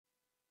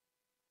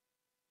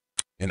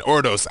and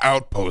Ordos'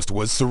 outpost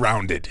was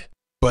surrounded.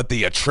 But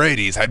the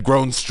Atreides had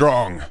grown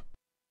strong.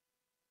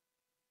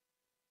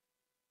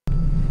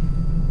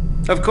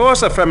 Of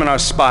course the Fremen are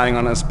spying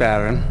on us,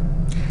 Baron.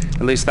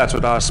 At least that's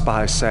what our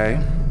spies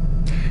say.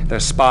 They're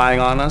spying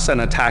on us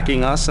and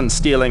attacking us and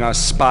stealing our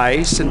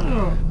spice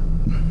and...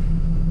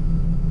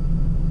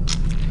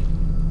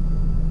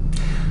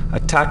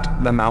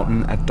 Attacked the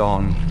mountain at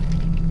dawn.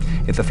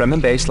 If the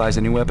Fremen base lies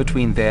anywhere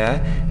between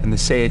there and the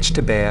Sage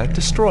to Bear,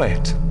 destroy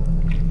it.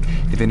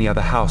 If any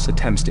other house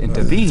attempts to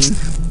intervene...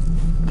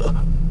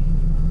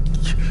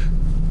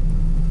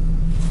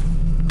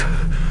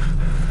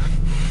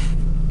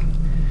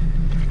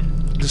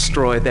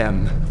 destroy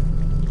them.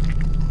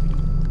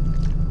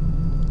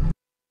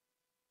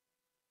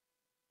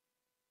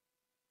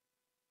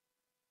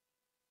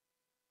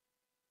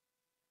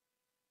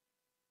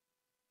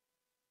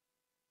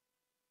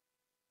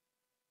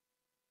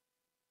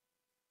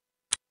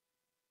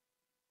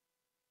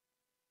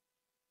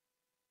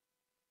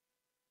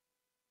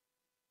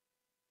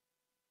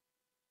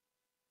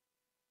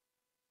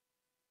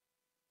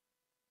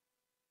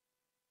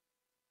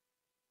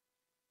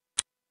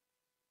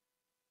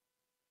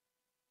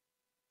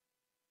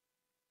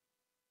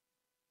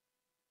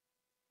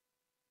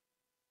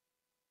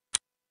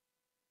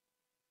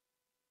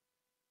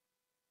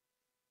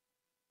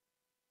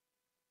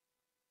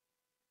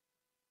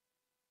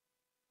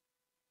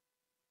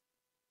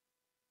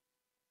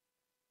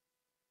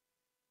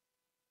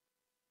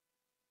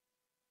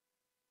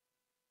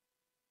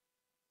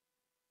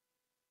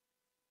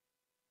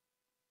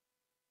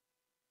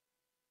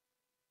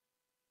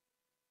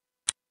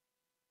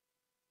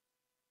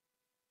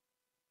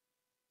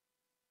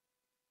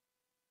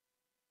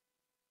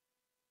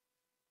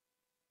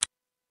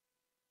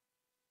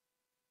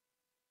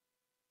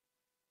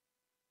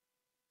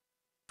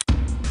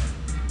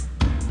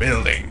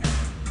 Building.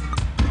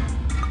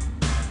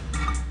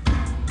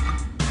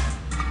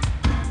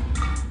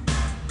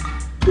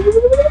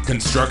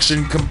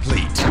 Construction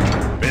complete.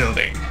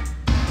 Building.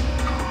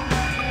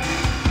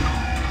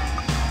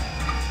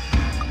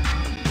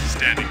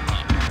 Standing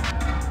by.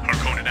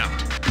 Harkonnen out.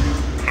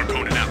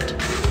 Harkonnen out.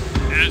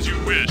 As you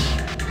wish.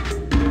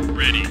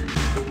 Ready.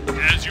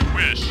 As you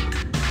wish.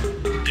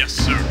 Yes,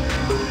 sir.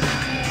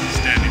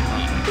 Standing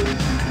by.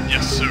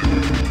 Yes, sir.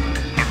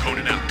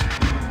 Harkonnen out.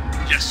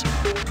 Yes, sir.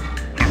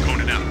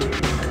 Harkonnen out.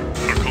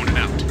 Harkonnen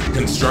out.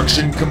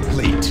 Construction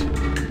complete.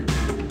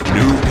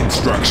 New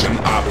construction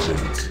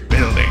options.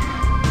 Building.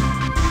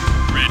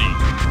 Ready.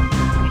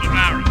 For the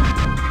Baron.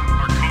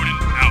 Harkonnen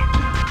out.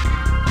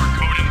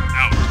 Harkonnen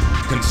out.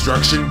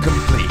 Construction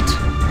complete.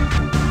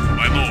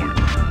 My lord.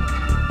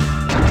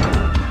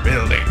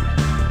 Building.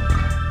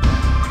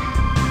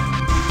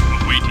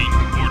 Awaiting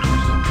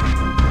orders.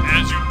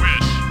 As you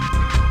wish.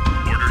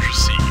 Orders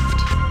received.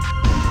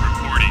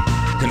 Reporting.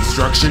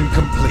 Construction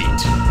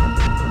complete.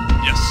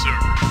 Yes, sir.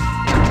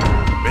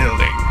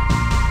 Building.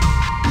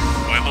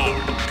 My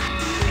lord.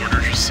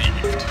 Orders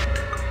received.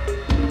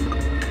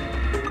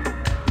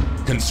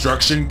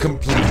 Construction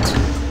complete.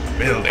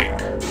 Building.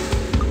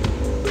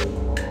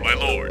 My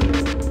lord.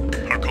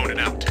 Harkonnen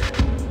out.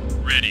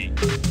 Ready.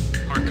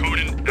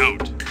 Harkonnen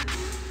out.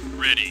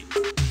 Ready.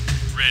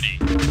 Ready.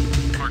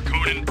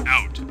 Harkonnen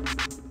out.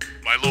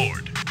 My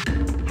lord.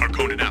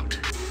 Harkonnen out.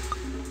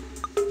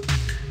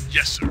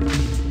 Yes, sir.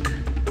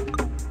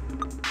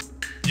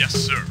 Yes,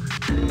 sir.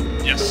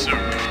 Yes, sir.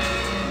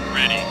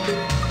 Ready.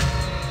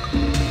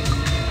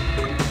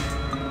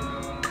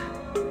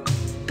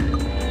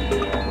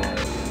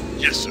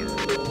 Yes, sir.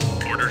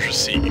 Orders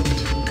received.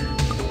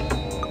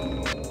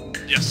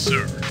 Yes,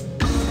 sir.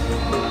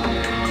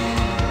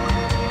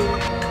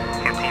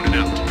 Harkonnen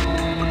out.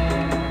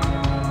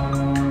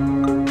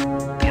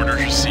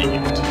 Orders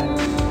received.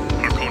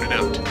 Harkonnen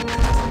out.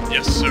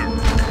 Yes, sir.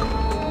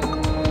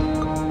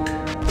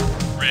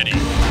 Ready.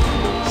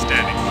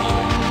 Standing by.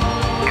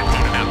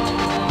 Harkonnen out.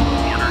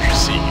 Orders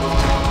received.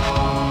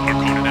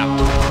 Harkonnen out.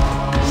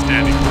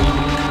 Standing by.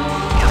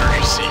 Orders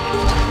received.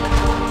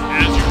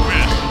 As you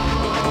wish.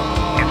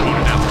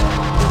 Harkonnen out.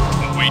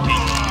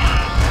 Awaiting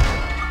orders.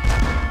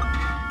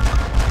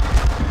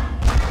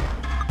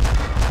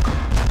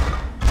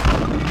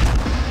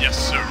 Yes,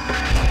 sir.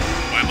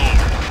 My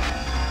lord.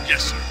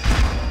 Yes, sir.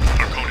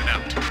 Harkonnen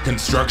out.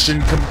 Construction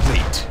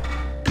complete.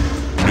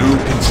 New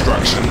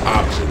construction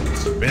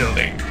options.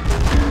 Building.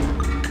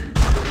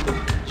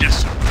 Yes,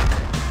 sir.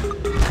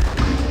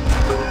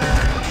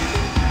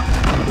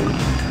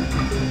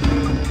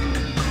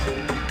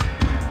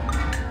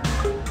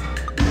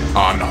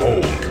 On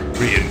hold.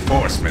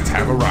 Reinforcements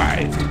have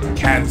arrived.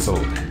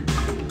 Cancelled.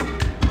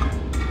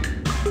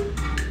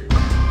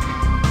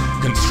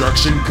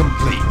 Construction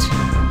complete.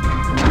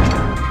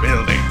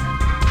 Building.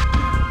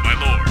 My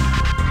lord.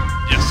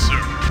 Yes,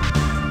 sir.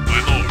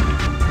 My lord.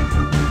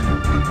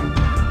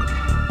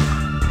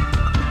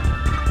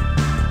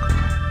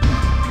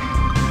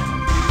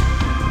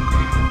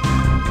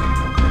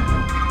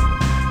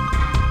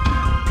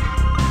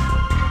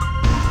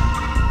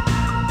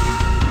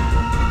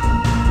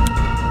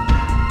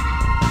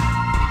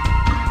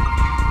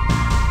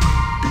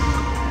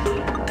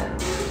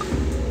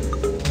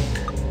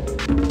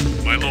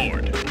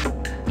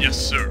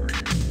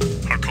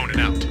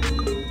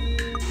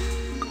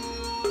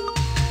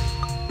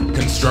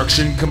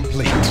 Construction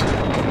complete.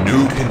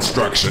 New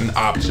construction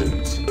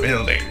options.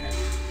 Building.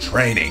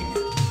 Training.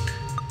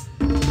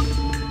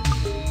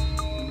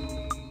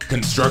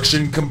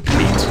 Construction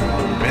complete.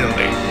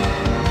 Building.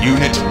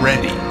 Unit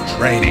ready.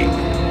 Training.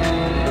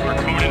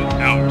 Harkonnen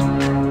out.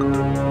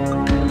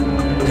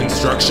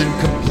 Construction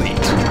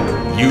complete.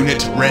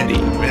 Unit ready.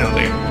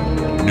 Building.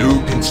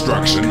 New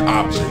construction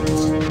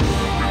options.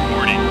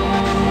 Reporting.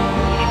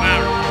 For the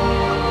barrel.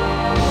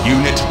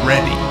 Unit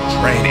ready.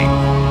 Training.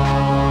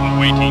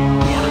 Awaiting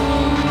orders.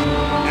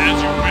 As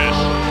you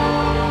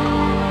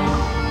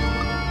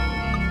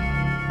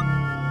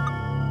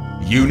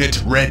wish. Unit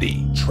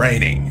ready.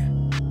 Training.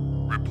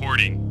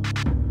 Reporting.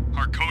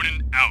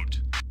 Harkonnen out.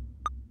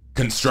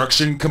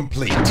 Construction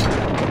complete.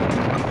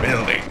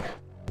 Building.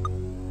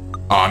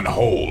 On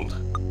hold.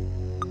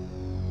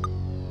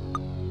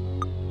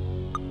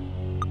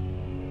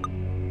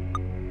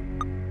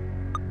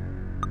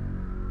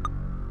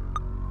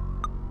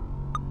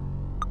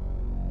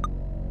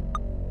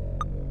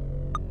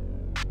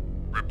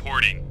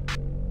 Reporting.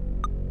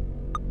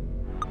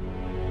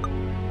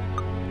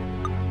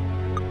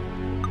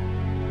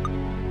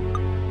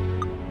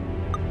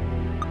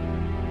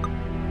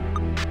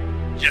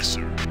 Yes,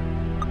 sir.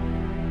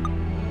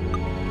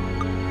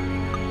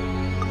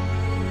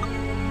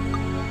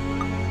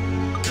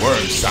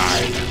 Word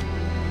side.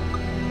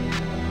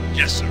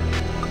 Yes, sir.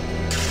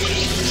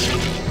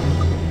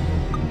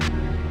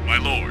 My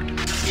lord.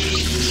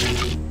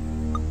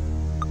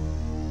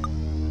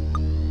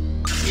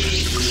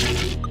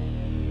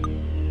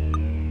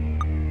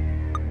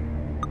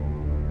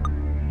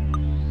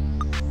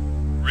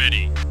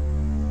 Ready.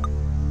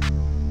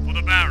 For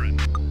the Baron.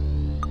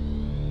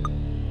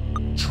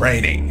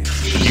 Training.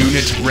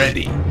 Unit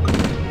ready.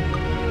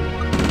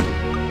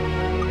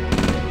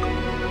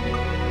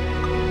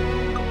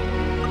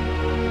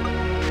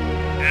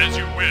 As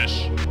you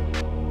wish.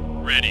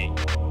 Ready.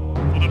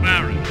 For the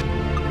Baron.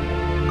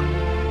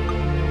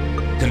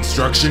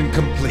 Construction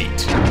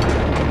complete.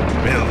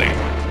 Building.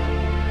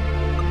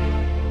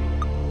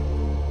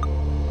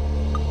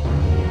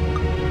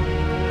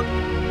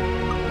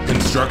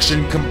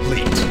 Construction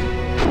complete.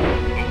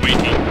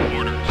 Awaiting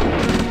orders.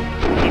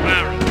 For the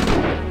Baron.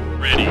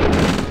 Ready.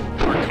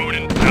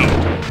 Harkonnen out.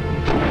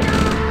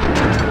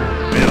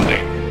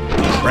 Building.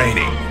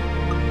 Training.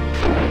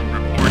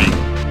 Reporting.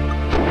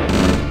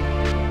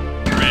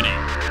 Ready.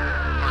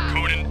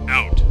 Harkonnen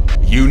out.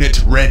 Unit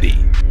ready.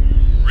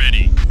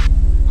 Ready.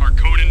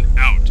 Harkonnen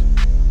out.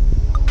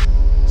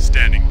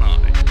 Standing by.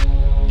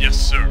 Yes,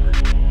 sir.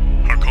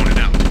 Harkonnen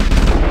out.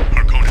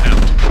 Harkonnen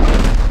out.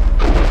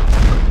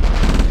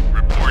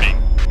 Reporting.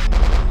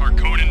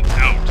 Harkonnen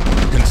out.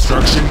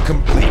 Construction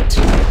complete.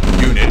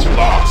 Unit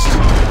lost.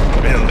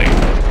 Building.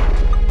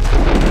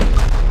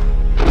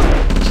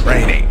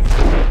 Training.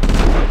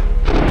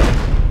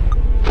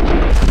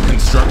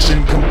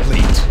 Construction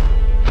complete.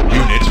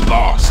 Unit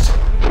lost.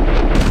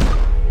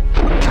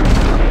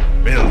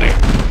 Building.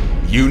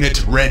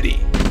 Unit ready.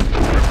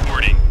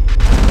 Reporting.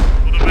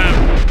 For the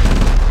battle.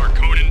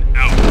 Harkonnen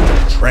out.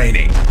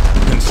 Training.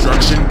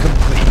 Construction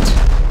complete.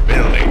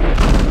 Building.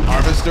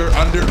 Harvester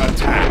under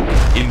attack.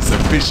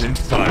 Insufficient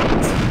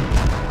funds.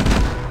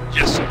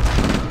 Yes, sir.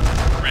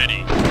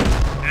 Ready.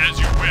 As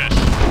you wish.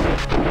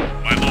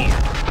 My lord.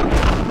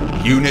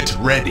 Unit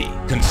ready.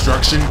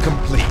 Construction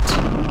complete.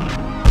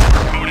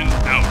 Harkonnen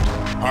out.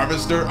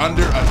 Harvester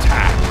under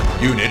attack.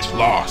 Unit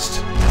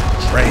lost.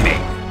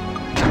 Training.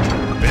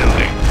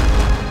 Building.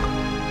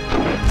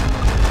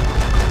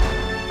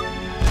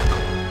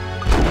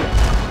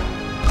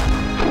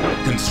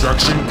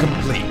 Construction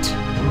complete.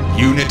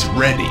 Unit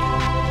ready.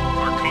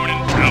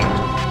 Harkonnen out.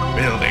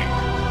 Building.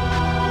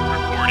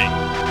 Reporting.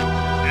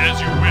 As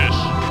you wish.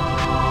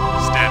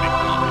 Standing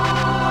by.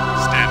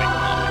 Standing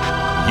by.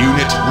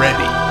 Unit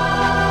ready.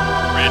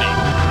 Ready.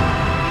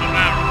 For the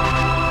battle.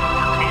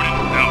 Harkonnen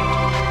out.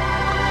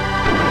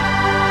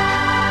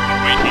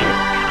 Awaiting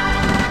orders.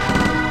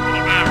 For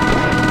the battle.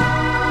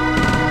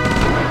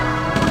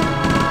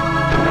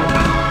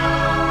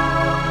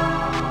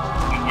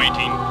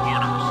 Awaiting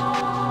orders.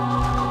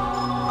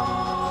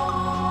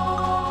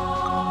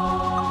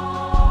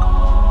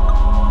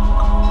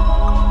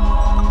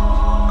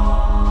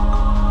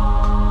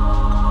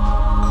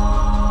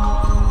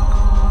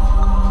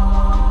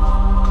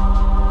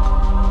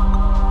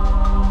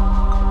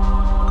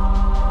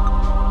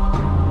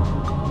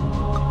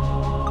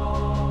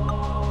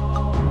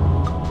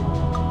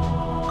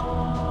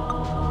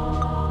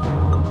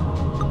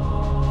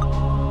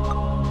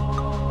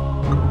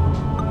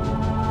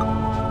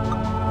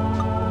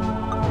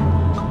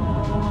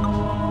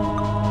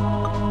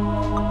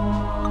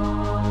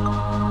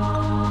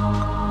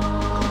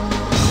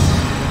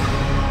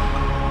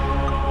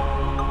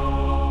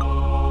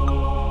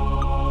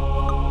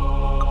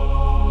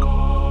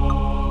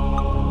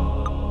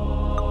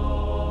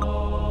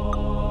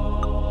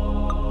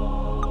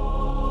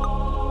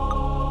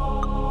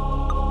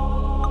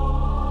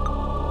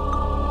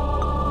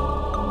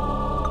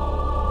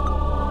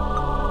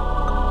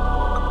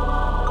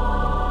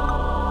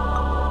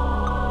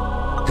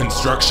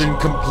 Construction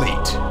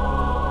complete.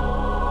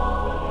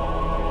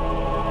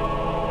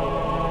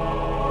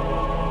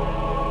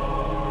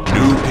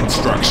 New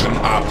construction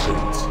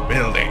options.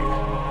 Building.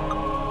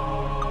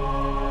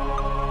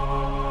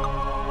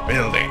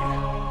 Building.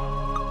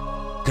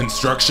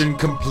 Construction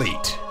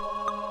complete.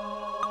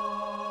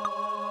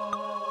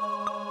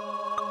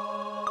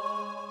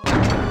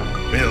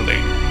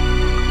 Building.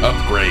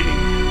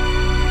 Upgrading.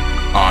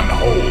 On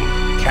hold.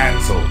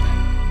 Cancelled.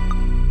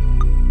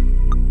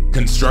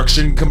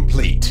 Construction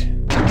complete.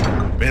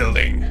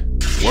 Building.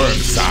 Worm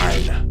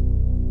sign.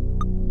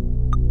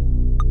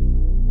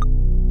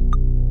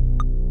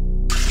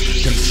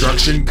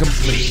 Construction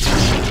complete.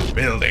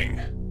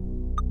 Building.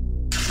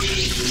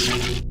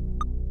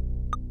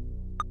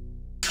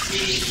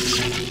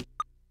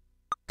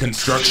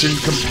 Construction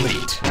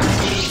complete.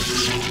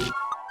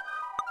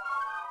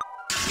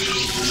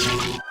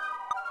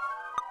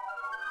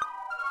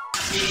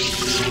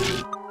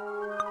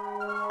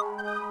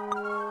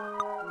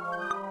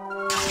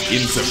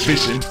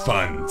 Insufficient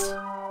funds.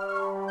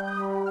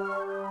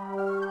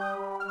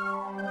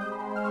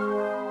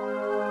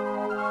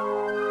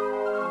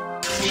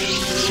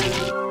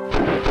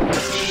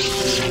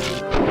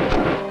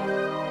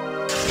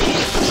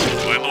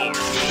 My lord.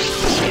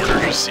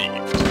 Orders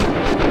received.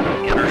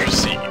 Orders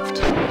received.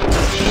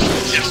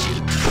 Yes, sir.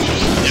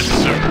 Yes,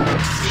 sir.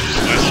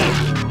 My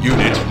lord.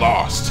 Unit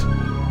lost.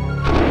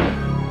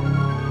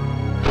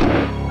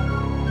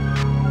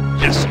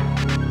 Yes, sir.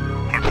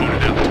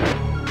 Harkonnen out.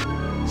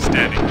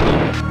 Standing.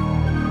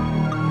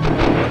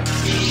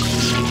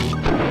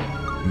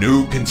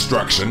 New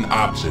construction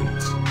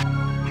options.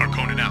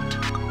 Harkonnen out.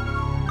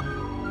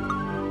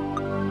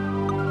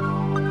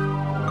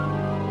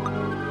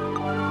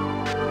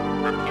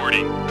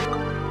 Reporting.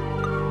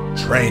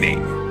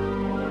 Training.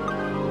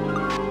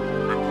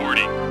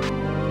 Reporting.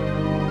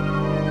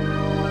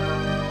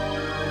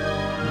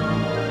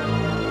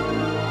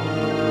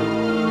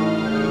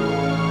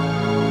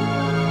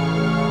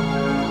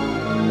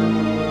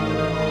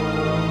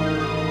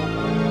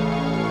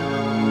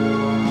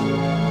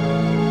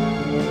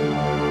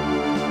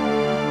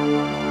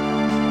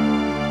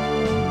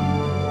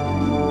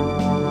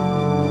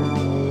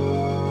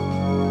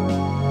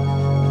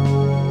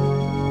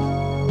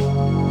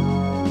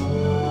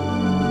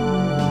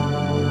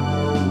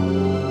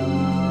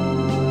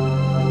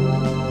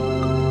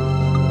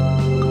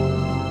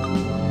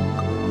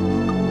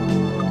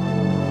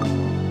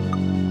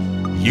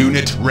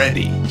 Unit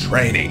ready.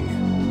 Training.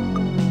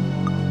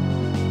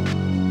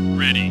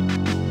 Ready.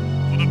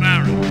 For the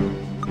Baron.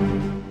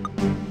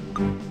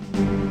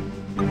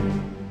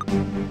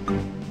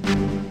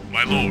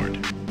 My lord.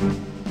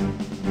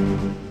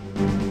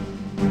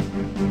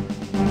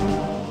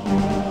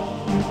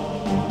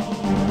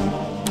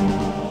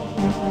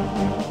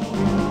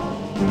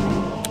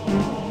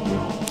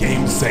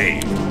 Game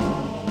saved.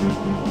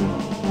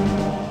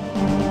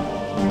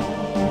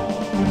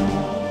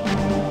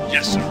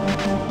 Yes, sir.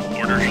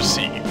 Orders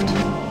received.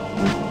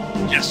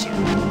 Yes, sir.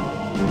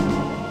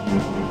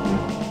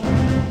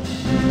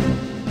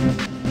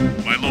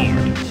 My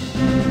lord.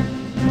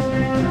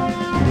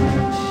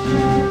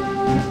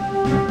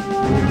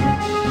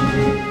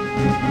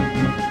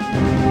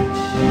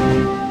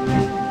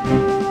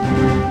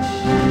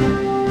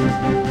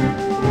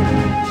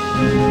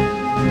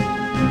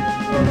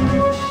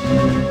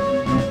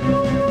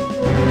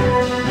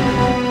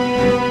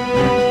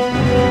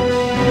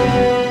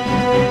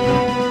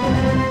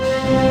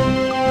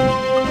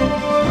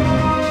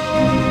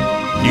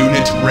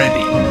 Unit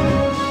ready.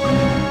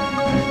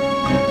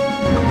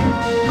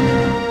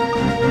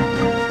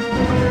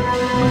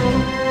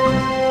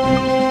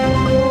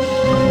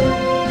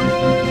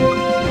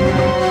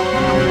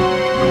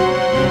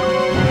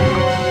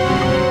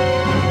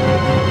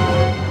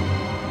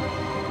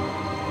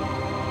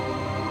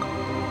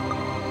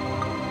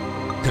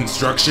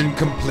 Construction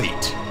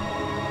complete.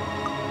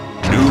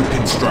 New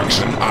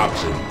construction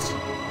options.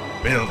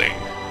 Building.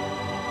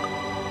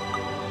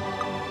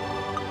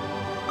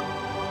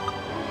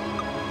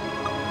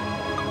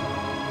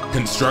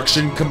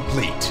 Construction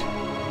complete.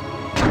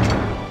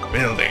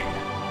 Building.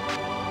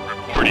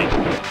 Reporting.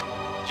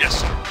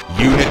 Yes, sir.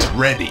 Unit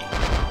ready.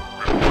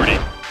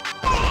 Reporting.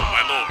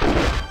 My lord.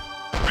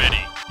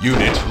 Ready.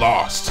 Unit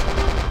lost.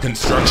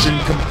 Construction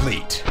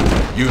complete.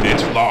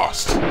 Unit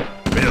lost.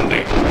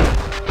 Building.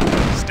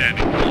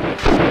 Standing.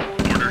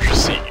 Orders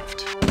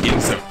received.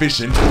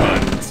 Insufficient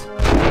funds.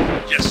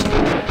 Yes, sir.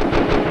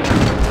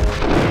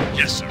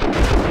 Yes, sir.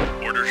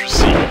 Orders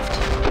received.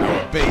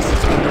 Our base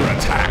is under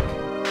attack.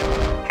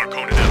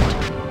 Harkonnen out.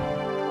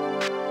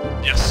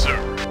 Yes, sir.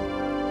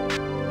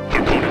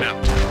 Harkonnen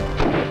out.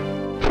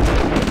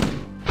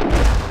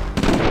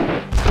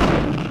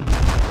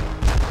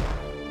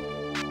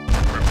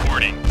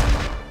 Reporting.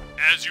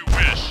 As you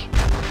wish.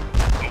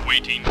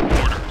 Awaiting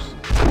orders.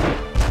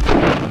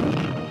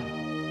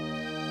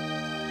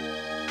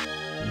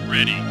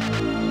 Ready.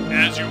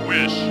 As you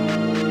wish.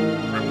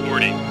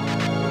 Reporting.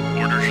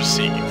 Orders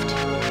received.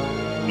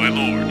 My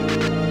lord.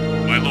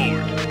 My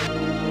lord.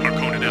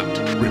 Harkonnen out.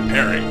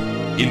 Repairing.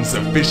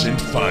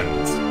 Insufficient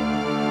funds.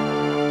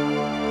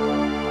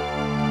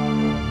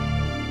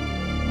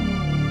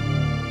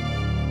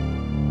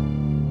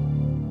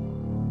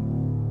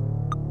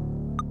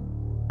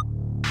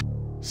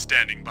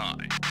 Standing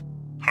by.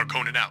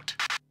 Harkonnen out.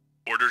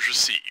 Orders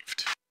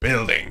received.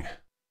 Building.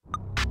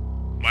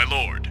 My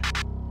lord.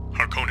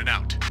 Harkonnen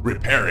out.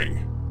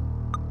 Repairing.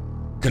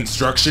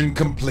 Construction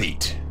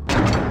complete.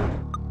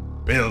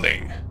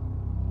 Building.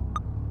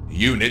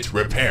 Unit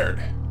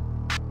repaired.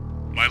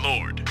 My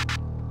lord.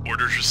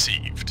 Orders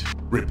received.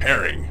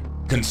 Repairing.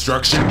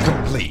 Construction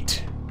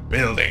complete.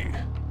 Building.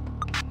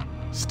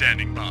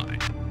 Standing by.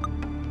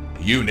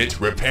 Unit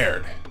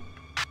repaired.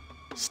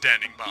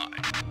 Standing by.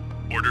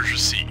 Orders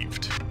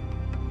received.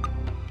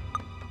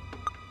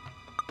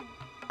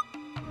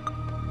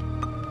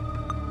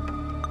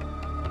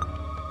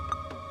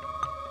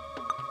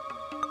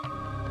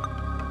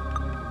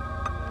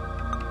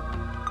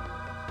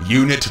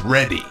 Unit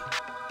ready.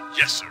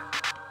 Yes, sir.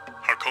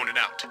 Harkonnen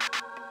out.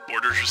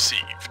 Orders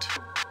received.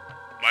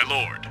 My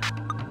lord.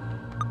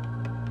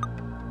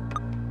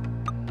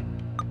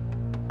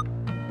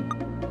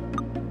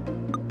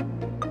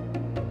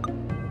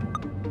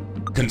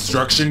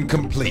 Construction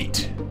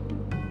complete.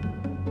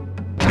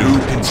 New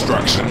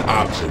construction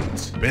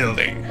options.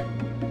 Building.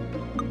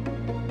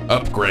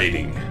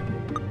 Upgrading.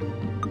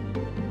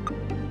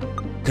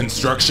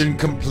 Construction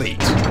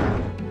complete.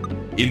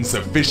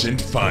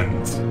 Insufficient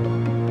funds.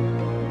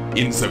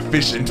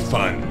 Insufficient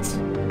funds.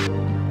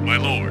 My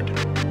lord.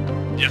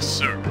 Yes,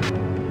 sir.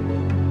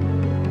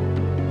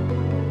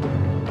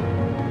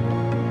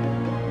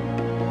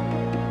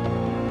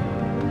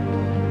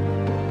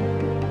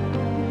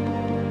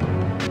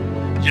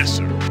 Yes,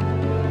 sir.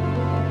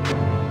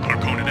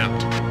 Harkonnen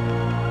out.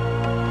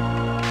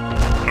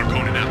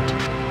 Harkonnen out.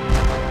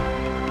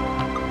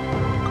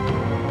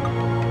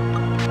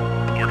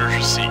 Orders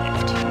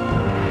received.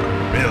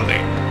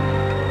 Building.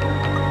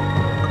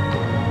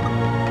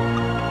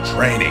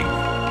 Training.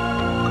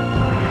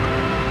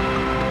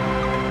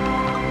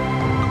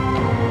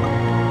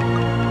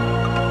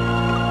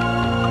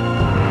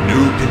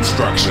 New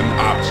construction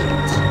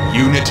options.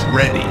 Unit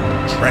ready.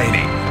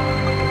 Training.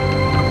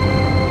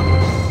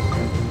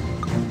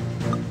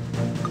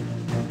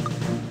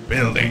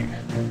 Building.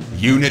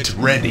 Unit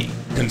ready.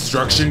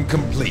 Construction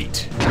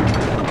complete.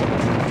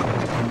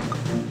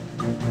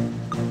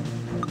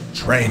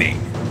 Training.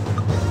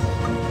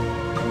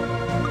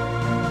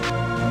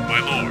 My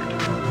lord.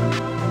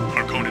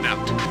 Harkonnen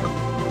out.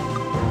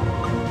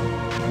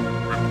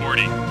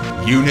 Reporting.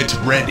 Unit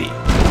ready.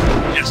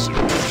 Yes, sir.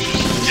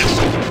 Yes,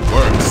 sir.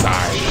 Work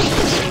side.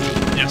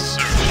 Yes,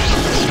 sir.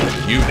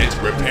 Unit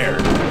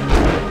repaired.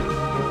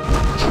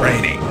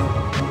 Training.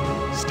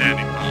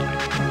 Standing by.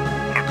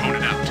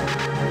 Harkonnen out.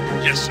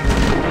 Yes, sir.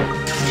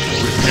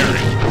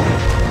 Repairing.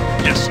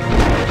 Yes, sir.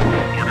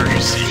 Orders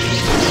received.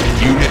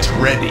 Unit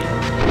ready.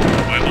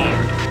 My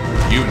lord.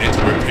 Unit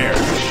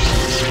repaired.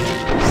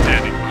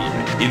 Standing by.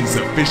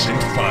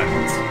 Insufficient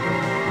funds.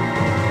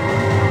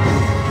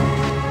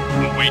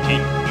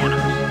 Awaiting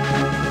orders.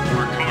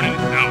 Harkonnen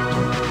out.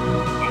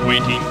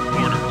 Awaiting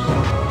orders.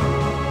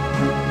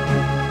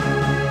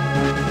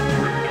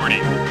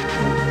 Reporting.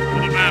 To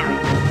the Baron.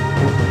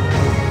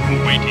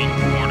 Awaiting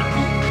orders.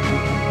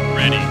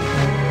 Ready.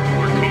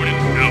 Harkonnen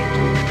out.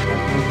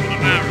 To the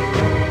Baron.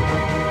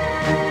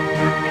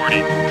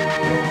 Reporting.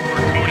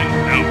 Harkonnen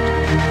out.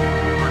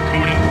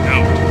 Harkonnen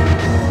out.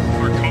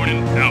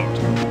 Harkonnen out.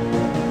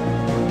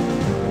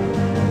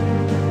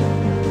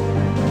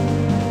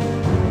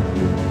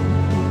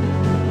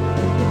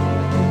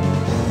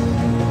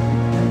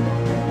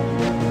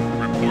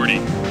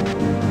 Reporting.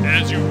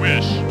 As you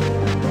wish.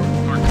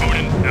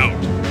 Harkonnen out.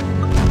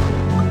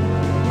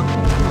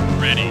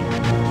 Ready.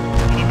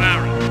 To the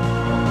Baron.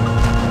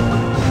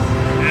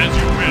 As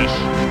you wish.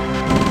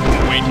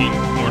 Awaiting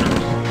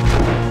orders.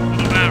 To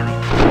the Baron.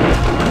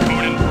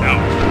 Harkonnen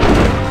out.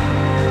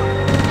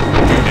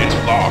 Unit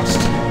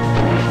lost.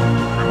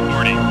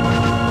 Reporting.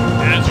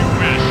 As you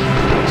wish.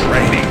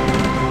 Training.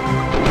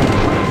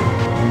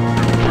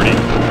 Reporting.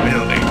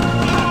 Building.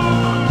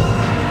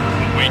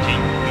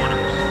 Awaiting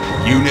orders.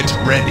 Unit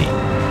ready.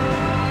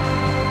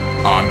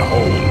 On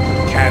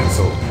hold.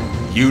 Cancel.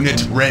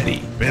 Unit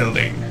ready.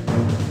 Building.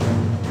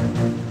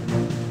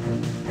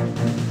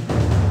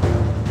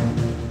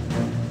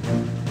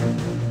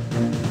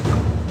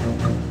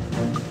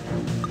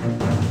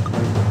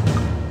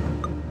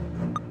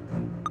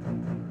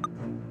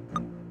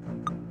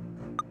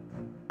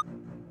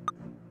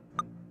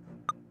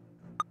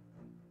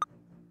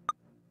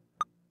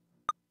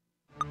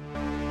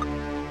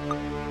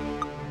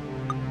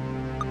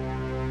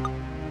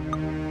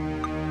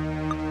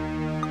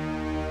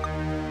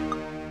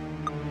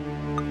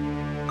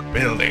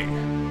 Building.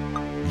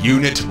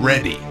 Unit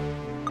ready.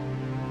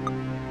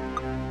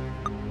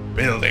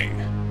 Building.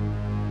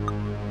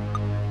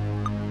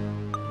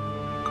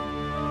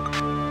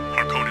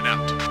 Harkonnen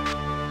out.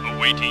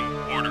 Awaiting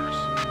orders.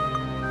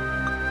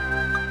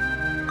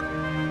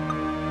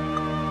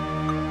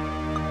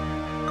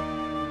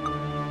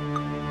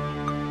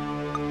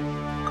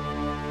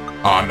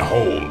 On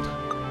hold.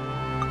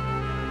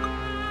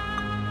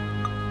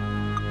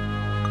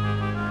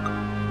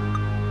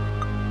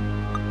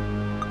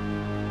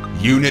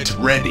 Unit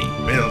ready.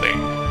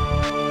 Building.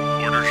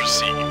 Orders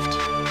received.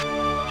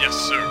 Yes,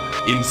 sir.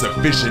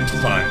 Insufficient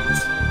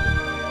funds.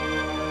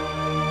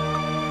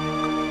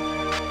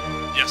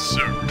 Yes,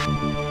 sir.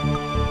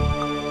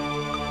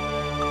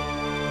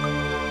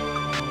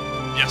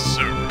 Yes,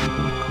 sir.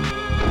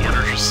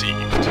 Orders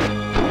received.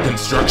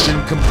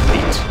 Construction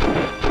complete.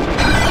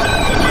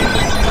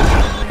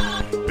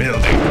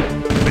 Building.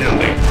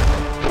 Building.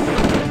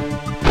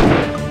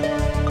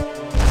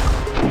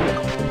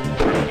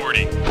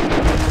 Reporting.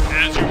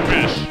 As you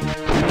wish.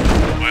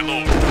 My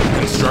lord.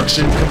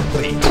 Construction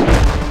complete.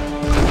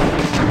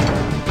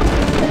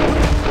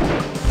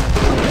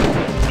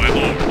 My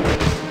lord.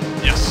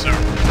 Yes, sir.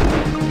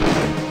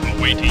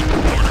 Awaiting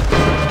order.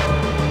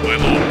 My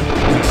lord.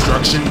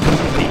 Construction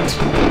complete.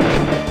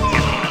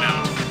 Harkonnen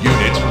out.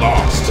 Unit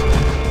lost.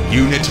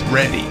 Unit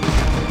ready.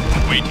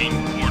 Awaiting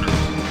orders.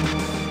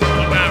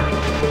 The Baron.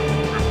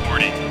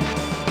 Reporting.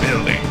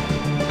 Building.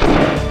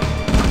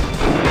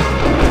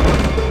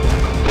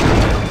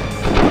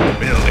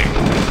 Building.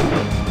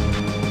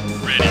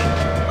 Ready.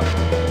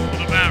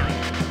 The Baron.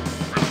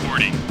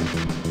 Reporting.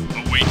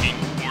 Awaiting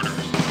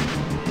orders.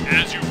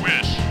 As you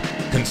wish.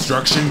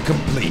 Construction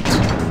complete.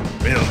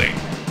 Building.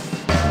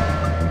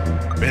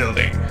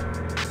 Building.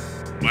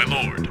 My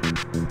lord.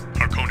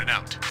 Harkonnen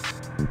out.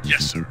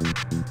 Yes, sir.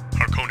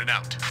 Harkonnen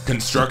out.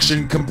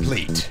 Construction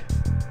complete.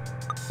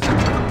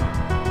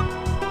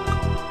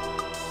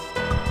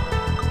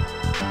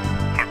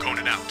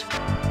 Harkonnen out.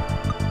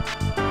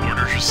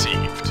 Orders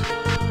received.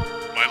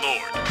 My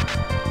lord.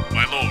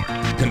 My lord.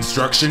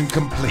 Construction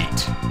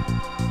complete.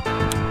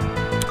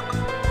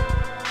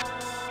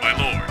 My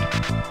lord.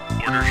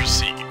 Orders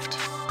received.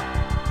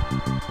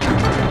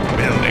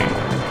 Building.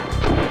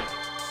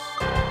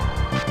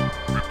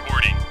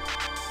 Reporting.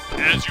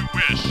 As you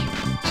wish.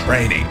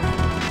 Training.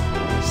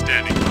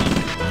 Standing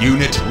by.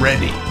 Unit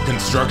ready.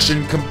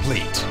 Construction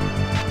complete.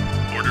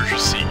 Orders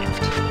received.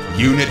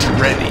 Unit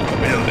ready.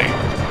 Building.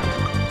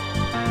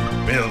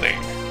 Building.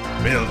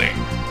 Building.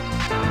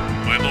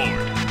 My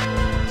lord.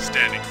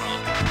 Standing by.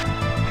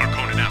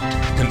 Harkonnen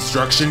out.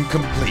 Construction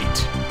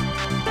complete.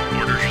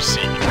 Orders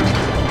received.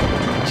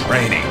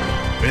 Training.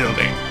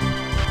 Building.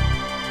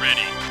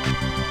 Ready.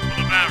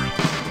 For the Baron.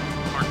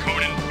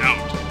 Harkonnen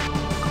out.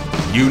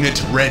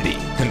 Unit ready.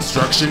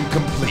 Construction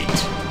complete.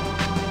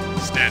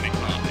 Standing by.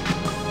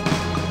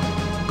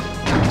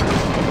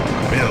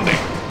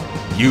 Building.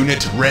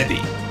 Unit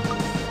ready.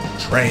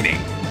 Training.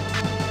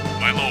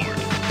 My lord.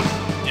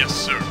 Yes,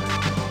 sir.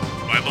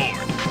 My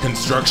lord.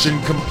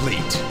 Construction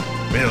complete.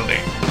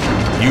 Building.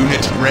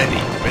 Unit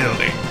ready.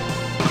 Building.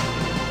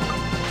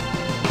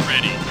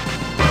 Ready.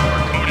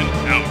 Harkonnen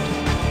out.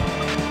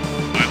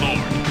 My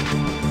lord.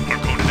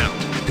 Harkonnen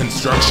out.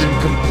 Construction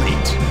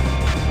complete.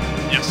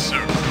 Yes,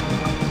 sir.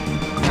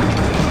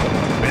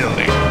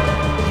 Building.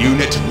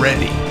 Unit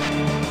ready.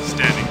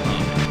 Standing by.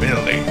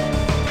 Building.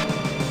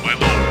 My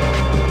lord.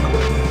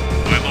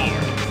 My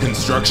lord.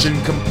 Construction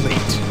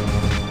complete.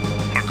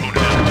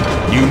 Harkonnen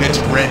out. Unit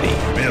ready.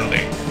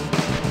 Building.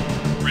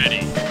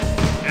 Ready.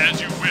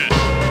 As you wish.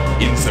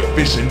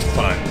 Insufficient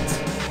funds.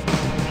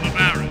 For the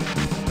Baron.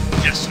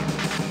 Yes, sir.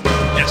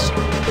 Yes, sir.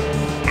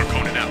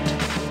 Harkonnen out.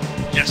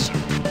 Yes, sir.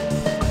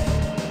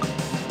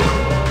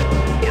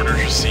 Orders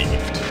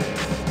received.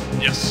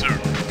 Yes, sir.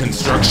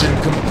 Construction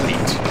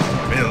complete.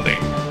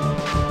 Building.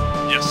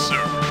 Yes,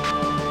 sir.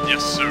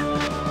 Yes, sir.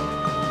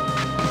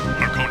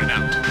 Harkonnen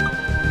out.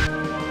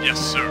 Yes,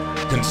 sir.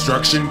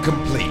 Construction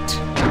complete.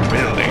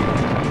 Building.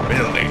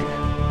 Building.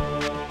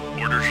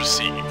 Orders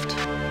received.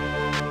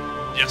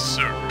 Yes,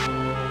 sir.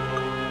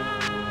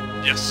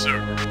 Yes, sir.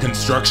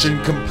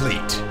 Construction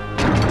complete.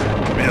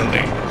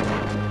 Building.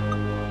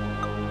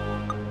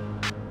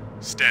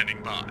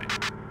 Standing by.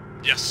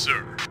 Yes,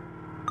 sir.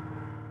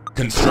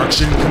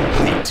 Construction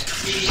complete.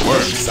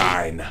 Work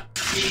sign.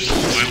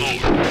 My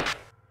lord.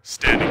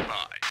 Standing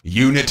by.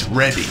 Unit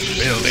ready.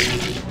 Building.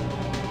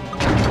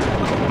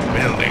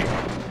 Building.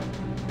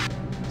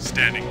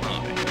 Standing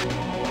by.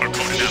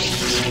 Harkonnen out.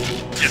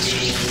 Yes,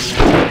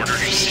 sir.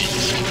 Orders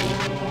received.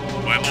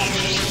 My lord.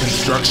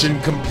 Construction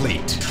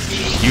complete.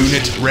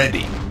 Unit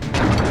ready.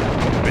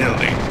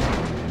 Building.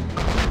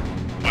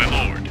 My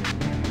lord.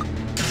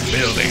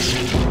 Building.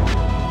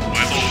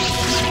 My lord.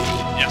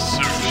 Yes,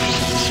 sir.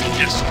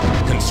 Yes, sir.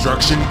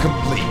 Construction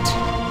complete.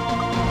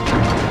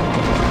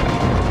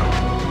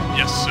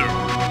 Yes, sir.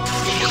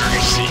 Orders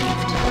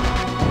received.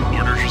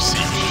 Orders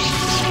received.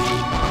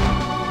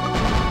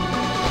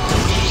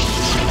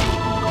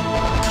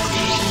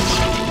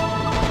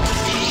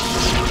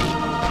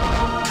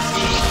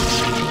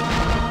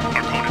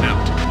 Harkonnen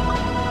out.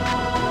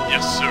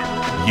 Yes, sir.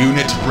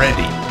 Unit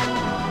ready.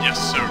 Yes,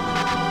 sir.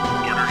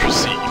 Orders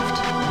received.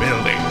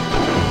 Building.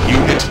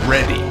 Unit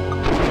ready.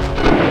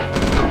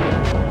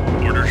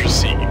 Orders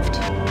received.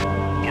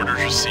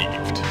 Orders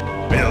received.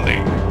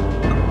 Building.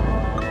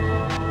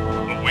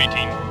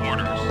 Awaiting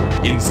orders.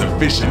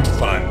 Insufficient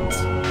funds.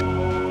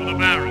 For the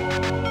Baron.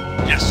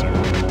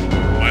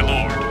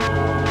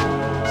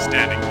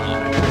 Standing by.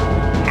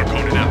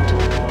 Harkonnen out.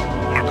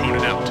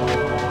 Harkonnen out.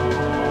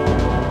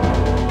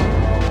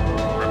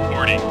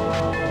 Reporting.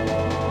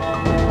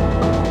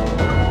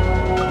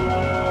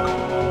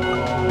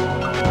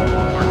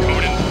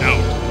 Harkonnen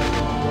out.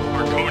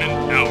 Harkonnen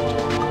out.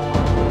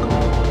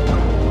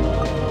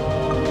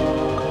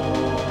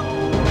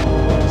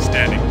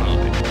 Standing by.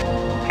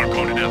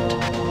 Harkonnen out.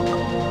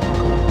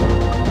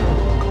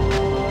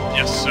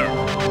 Yes, sir.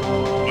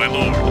 My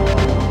lord.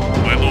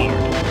 My lord.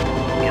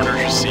 Orders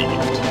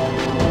received.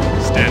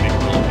 Standing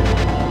by.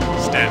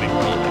 Standing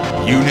by.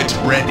 Unit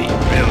ready.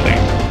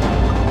 Building.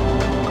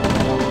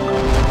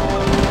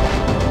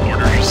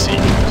 Orders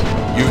received.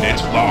 Unit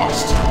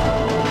lost.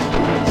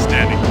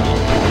 Standing by.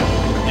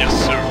 Yes,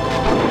 sir.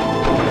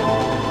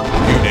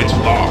 Unit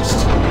lost.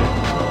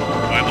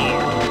 My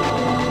lord.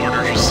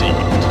 Orders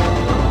received.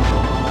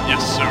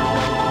 Yes, sir.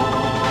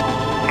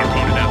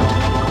 Harkonnen out.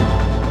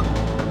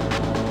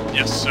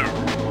 Yes, sir.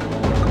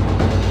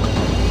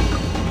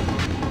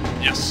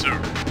 Yes, sir.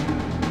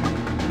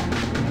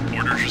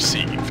 Orders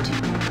received.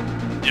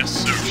 Yes,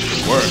 sir.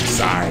 Work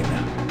sign.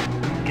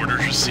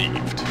 Orders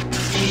received.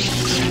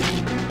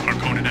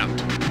 Harkonnen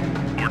out.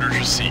 Orders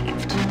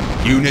received.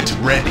 Unit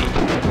ready.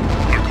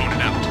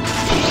 Harkonnen out.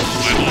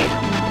 My lord.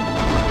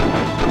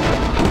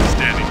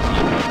 Standing by.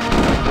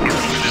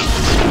 Harkonnen out.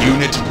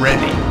 Unit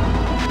ready.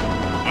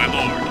 My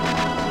lord.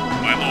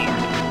 My lord.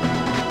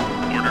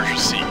 Orders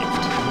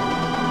received.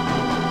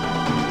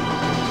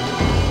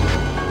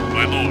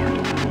 My lord.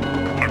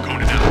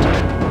 Harkonnen out.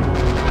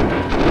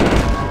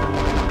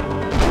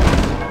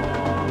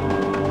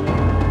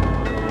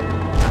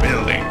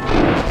 Building.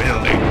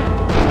 Building.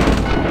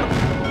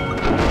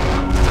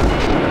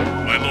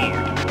 My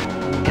lord.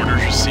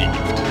 Orders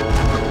received.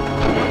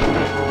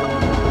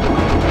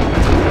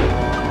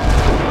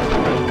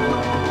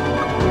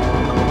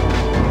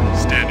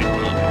 Standing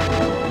by.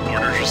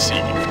 Orders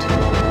received.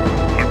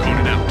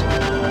 Harkonnen out.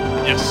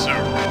 Yes, sir.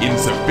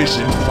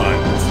 Insufficient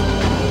funds.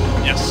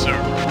 Yes, sir.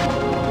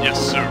 Yes,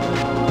 sir.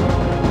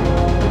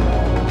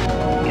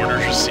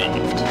 Orders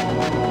received.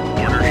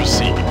 Orders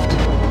received.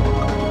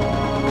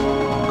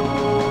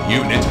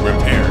 Unit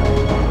repaired.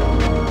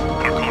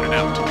 Harkonnen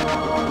out.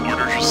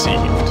 Orders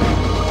received.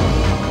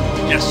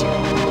 Yes, sir.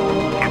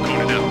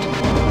 Harkonnen out.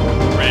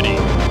 Ready.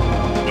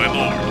 My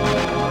lord.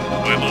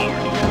 My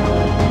lord.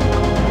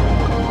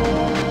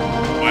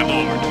 My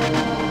lord.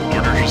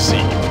 Orders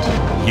received.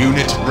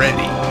 Unit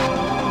ready.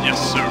 Yes,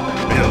 sir.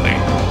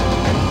 Building.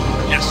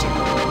 Yes, sir.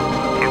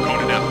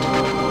 Harkonnen out.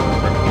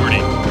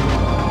 Reporting.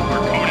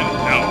 Harkonnen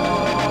out.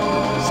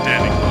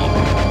 Standing by.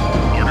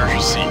 Orders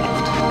received.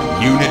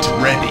 Unit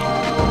ready.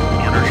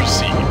 Orders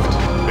received.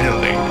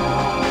 Building.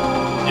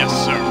 Yes,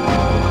 sir.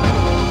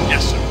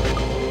 Yes, sir.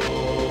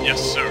 Yes,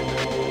 sir.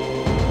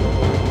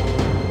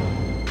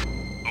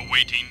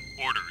 Awaiting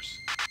orders.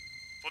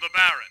 For the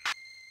Baron.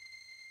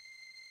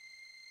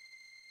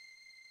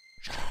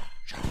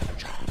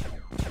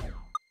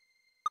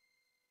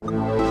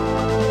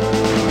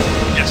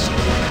 Yes, sir.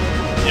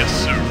 Yes,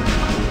 sir.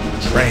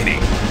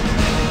 Training.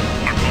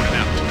 Harkonnen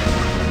out.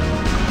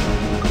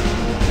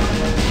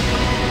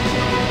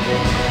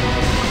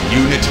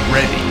 Unit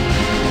ready.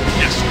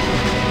 Yes, sir.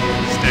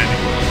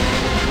 Standing by.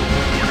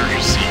 Orders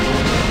received.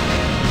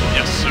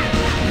 Yes, sir.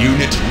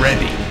 Unit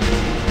ready.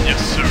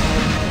 Yes, sir.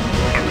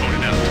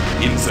 Harkonnen out.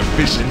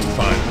 Insufficient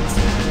funds.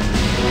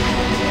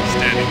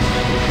 Standing by.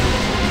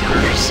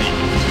 Orders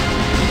received.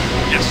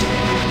 Yes, sir.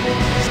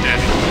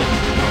 Standing by.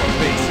 Our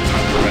base is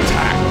under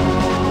attack.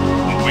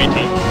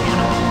 Awaiting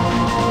order.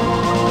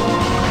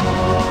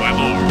 My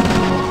lord.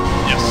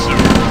 Yes, sir.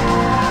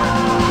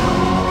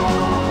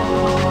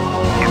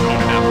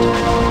 Harkonnen out.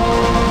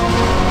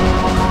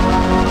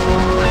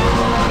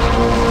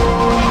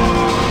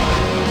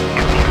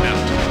 Harkonnen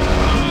out.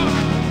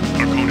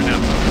 Harkonnen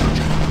out.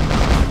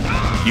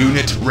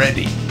 Unit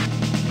ready.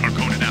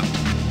 Harkonnen out.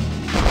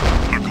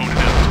 Harkonnen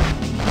out.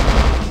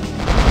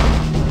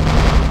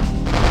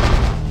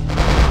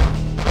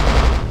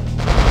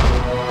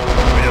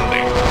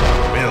 Building.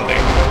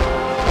 Building.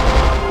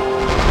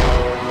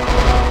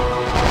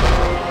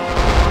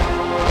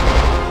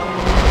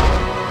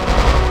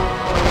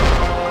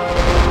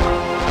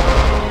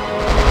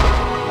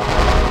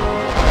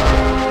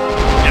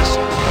 Yes,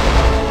 sir.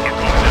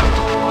 Harkonnen out.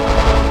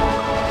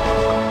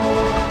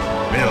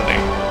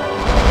 Building.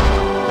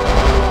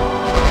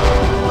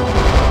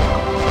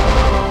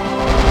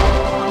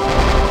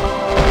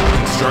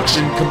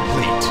 Construction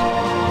complete.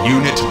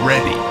 Unit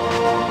ready.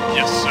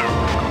 Yes, sir.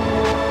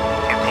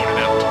 Harkonnen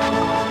out.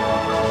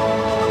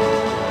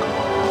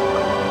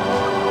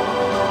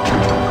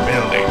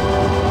 Building.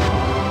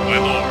 My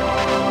lord.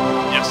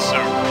 Yes,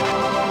 sir.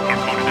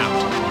 Harkonnen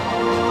out.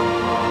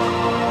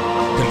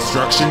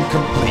 Construction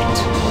complete.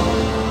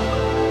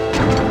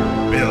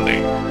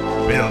 Building.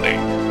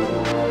 Building.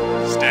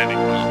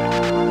 Standing by.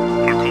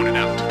 Harkonnen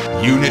out.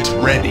 Unit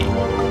ready.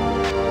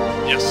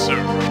 Yes, sir.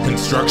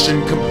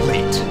 Construction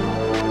complete.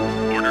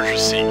 Orders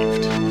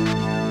received.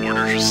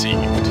 Orders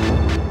received.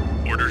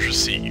 Orders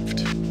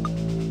received.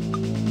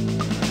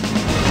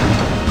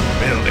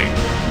 Building.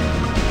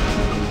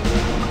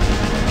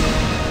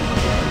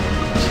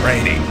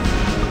 Training.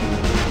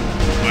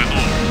 My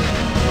lord.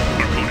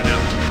 Harkonnen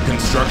out.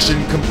 Construction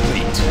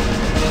complete.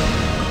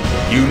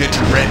 Unit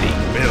ready.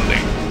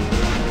 Building.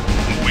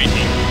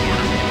 Awaiting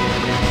order.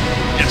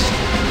 Yes, sir.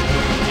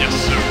 Yes,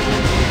 sir.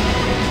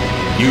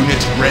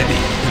 Unit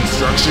ready.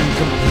 Construction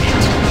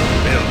complete.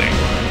 Building.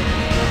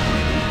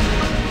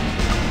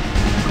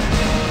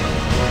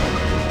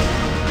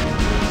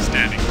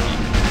 Standing by.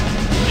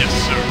 Yes,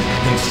 sir.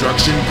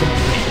 Construction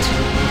complete.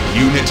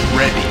 Unit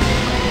ready.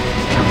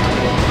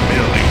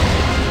 Building.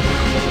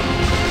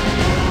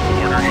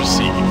 Orders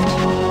received.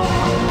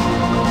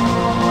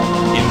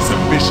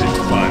 Insufficient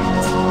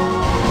funds.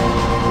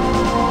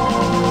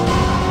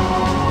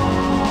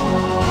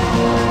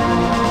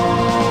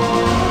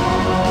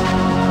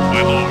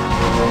 My lord.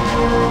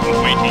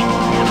 Awaiting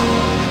order.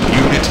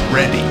 Unit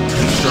ready.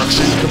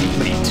 Construction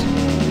complete.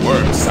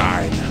 Worm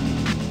sign.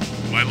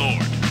 My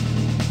lord.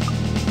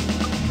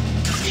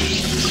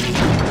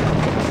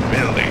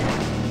 Building.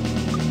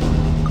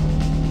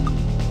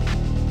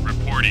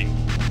 Reporting.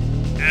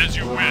 As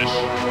you wish.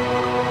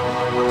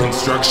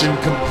 Construction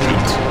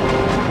complete.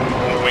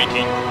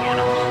 Awaiting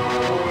orders.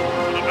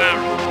 For the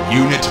barrel.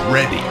 Unit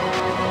ready.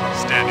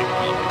 Standing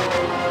by.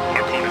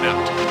 Harkonnen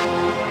out.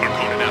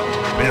 Harkonnen out.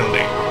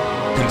 Building.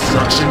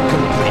 Construction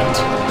complete.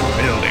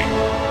 Building.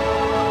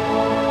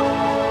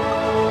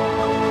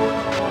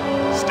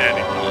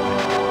 Standing by.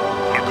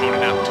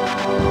 Harkonnen out.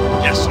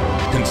 Yes, sir.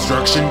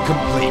 Construction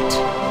complete.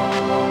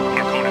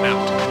 Harkonnen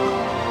out.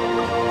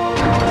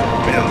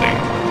 Building.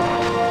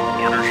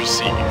 Orders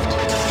received.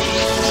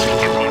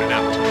 Harkonnen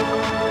out.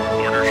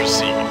 Orders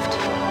received.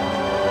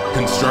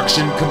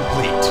 Construction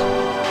complete.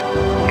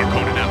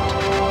 Harkonnen out.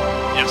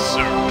 Yes,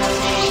 sir.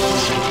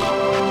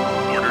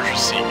 Orders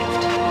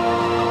received.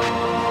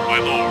 My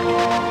lord.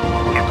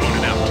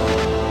 Harkonnen out.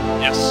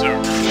 Yes, sir.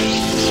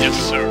 Yes,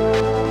 sir.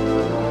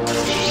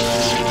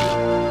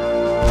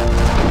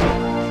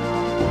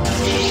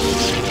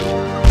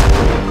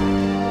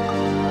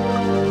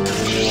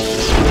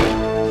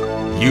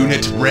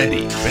 Unit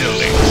ready.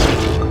 Building.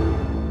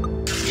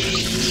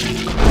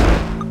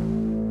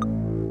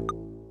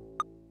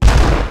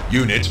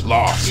 Unit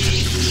lost.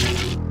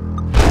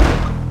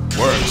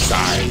 Worm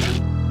sign.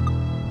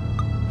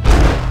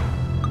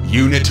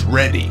 Unit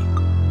ready.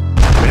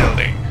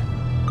 Building.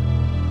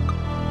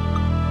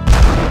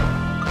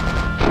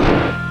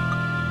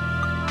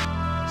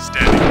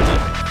 Standing by.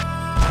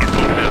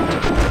 Harkonnen out.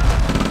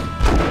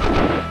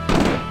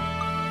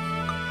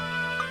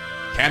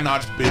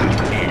 Cannot build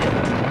here.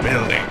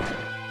 Building.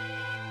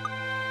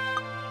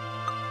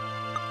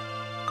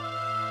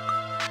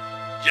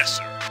 Yes,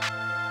 sir.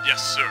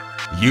 Yes, sir.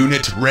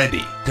 Unit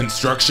ready.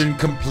 Construction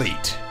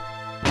complete.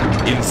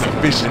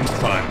 Insufficient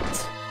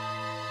funds.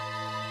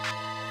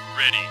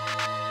 Ready.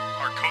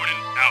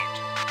 Harkonnen out.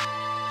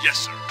 Yes,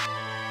 sir.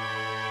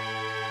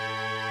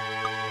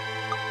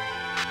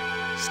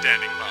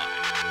 Standing by.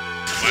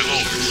 My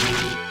lord.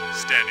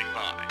 Standing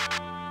by.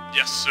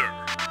 Yes, sir.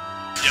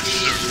 Yes,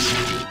 sir.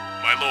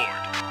 My lord.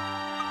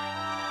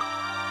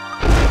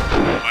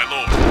 My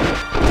lord.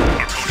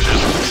 Harkonnen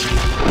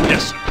out.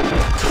 Yes, sir.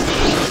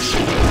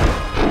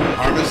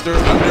 Harvester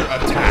under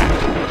attack.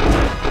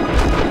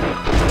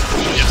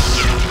 Yes,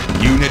 sir.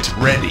 Unit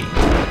ready.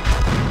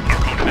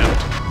 Harkonnen out.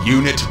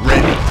 Unit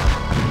ready.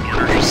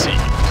 Orders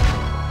received.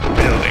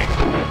 Building.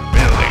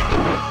 Building.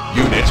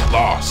 Unit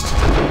lost.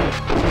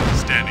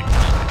 Standing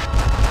by.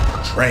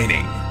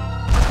 Training.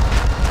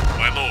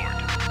 My lord.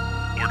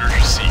 Orders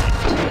received.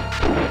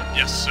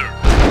 Yes, sir.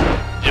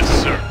 Yes,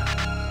 sir.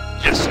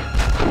 Yes, sir.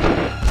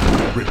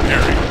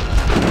 Repairing.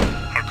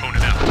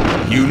 Harkonnen out.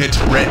 Unit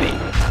ready.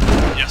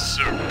 Yes,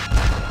 sir.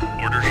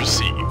 Orders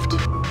received.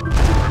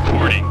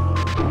 Reporting.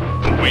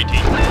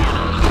 Awaiting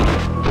orders.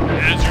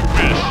 As you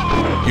wish.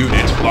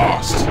 Unit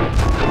lost.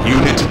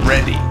 Unit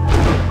ready.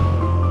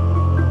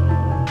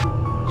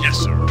 Yes,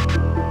 sir.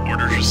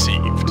 Orders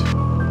received.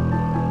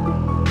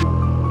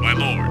 My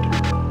lord.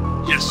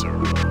 Yes, sir.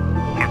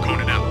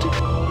 Harkonnen out.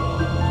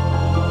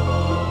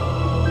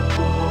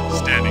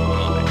 Standing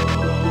by.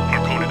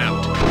 Harkonnen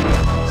out.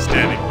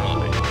 Standing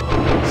by.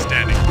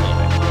 Standing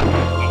by.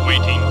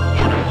 Awaiting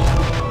orders.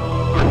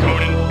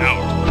 Harkonnen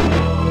out.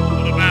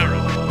 For the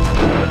barrel.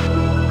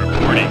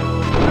 Reporting.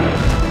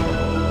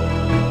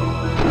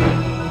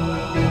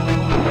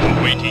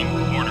 Awaiting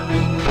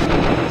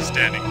orders.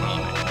 Standing by.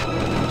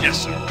 Yes,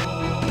 sir.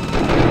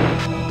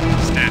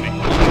 Standing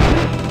by.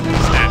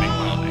 Standing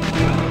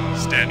by.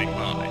 Standing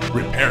by.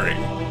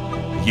 Repairing.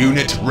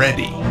 Unit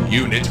ready.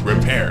 Unit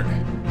repaired.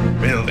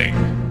 Building.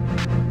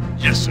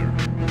 Yes, sir.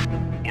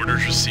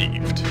 Orders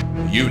received.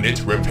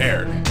 Unit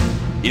repaired.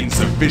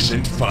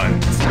 Insufficient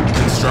funds.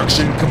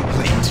 Construction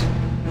complete.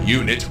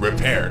 Unit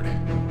repaired.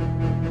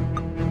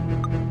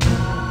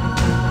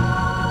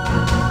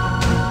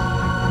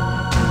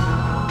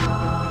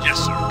 Yes,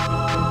 sir.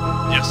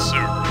 Yes,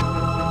 sir.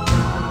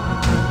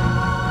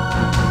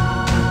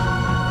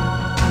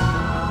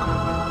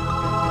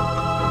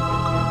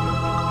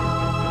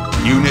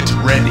 Unit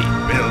ready.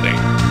 Building.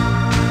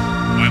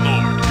 My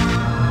lord.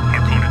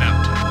 Harkonnen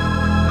out.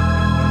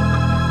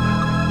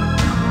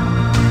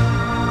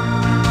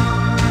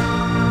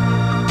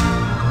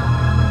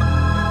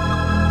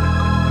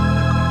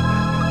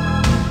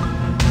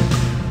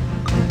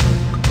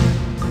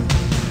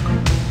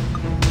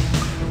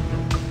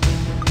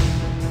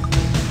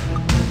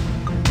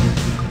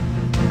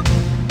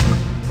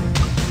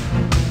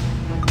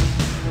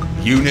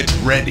 Unit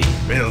ready.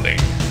 Building.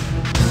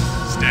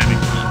 Standing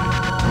by.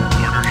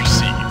 Orders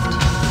received.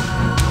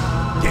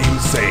 Game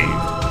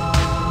saved.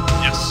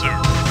 Yes, sir.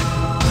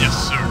 Yes,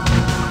 sir.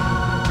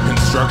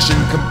 Construction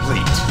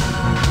complete.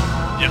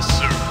 Yes,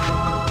 sir.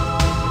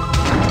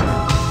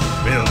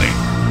 Building.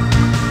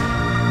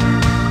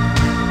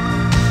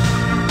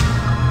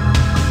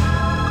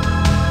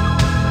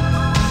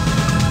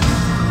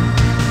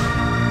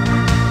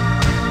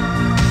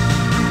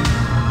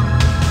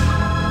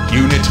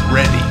 Unit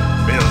ready.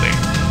 Building.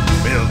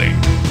 Building.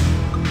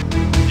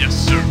 Yes,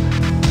 sir.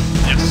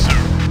 Yes, sir.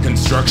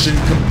 Construction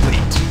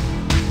complete.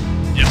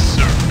 Yes,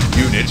 sir.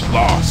 Unit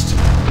lost.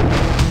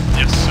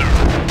 Yes, sir.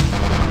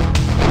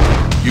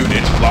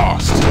 Unit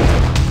lost.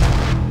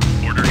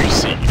 Orders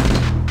received.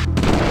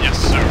 Yes,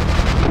 sir.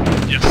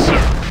 Yes,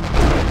 sir.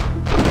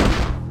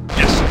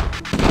 Yes, sir.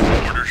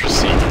 Orders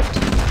received.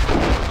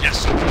 Yes,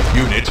 sir.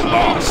 Unit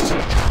lost.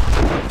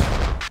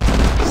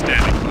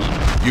 Standing by.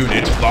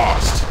 Unit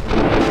lost.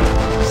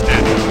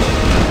 Standing by.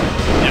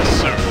 Yes,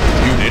 sir.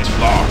 Unit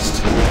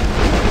lost.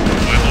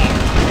 My lord.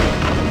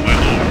 My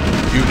lord.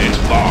 Unit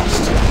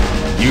lost.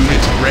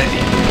 Unit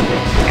ready.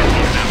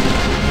 Harkonnen out.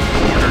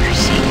 Orders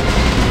received.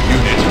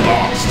 Unit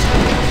lost.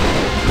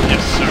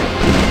 Yes, sir.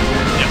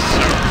 Yes,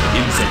 sir.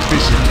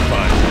 Insufficient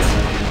funds.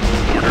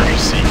 Orders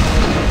received.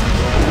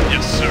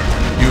 Yes, sir.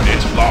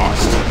 Unit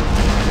lost.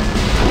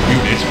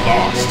 Unit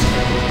lost.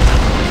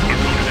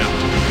 Harkonnen out.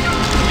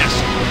 Yes,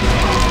 sir.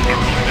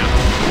 Harkonnen out.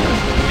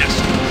 Yes,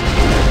 sir.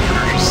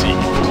 Orders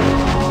received.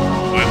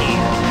 My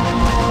lord.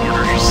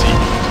 Orders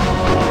received.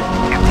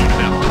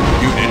 Harkonnen out.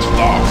 Unit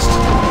lost.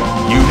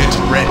 Unit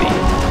ready.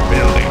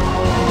 Building.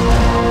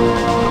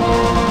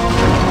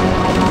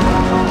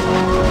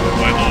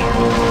 My lord.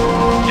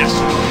 Yes,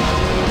 sir.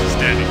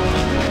 Standing by.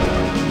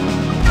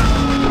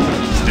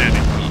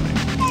 Standing by.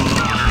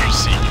 Orders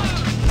received.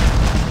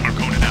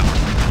 Harkonnen out.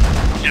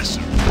 Yes,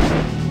 sir.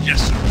 Yes,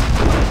 sir.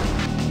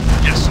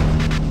 Yes, sir.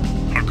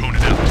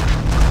 Harkonnen out.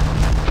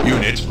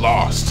 Unit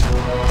lost.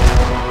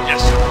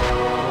 Yes, sir.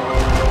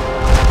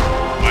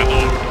 My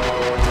lord.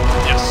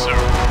 Yes, sir.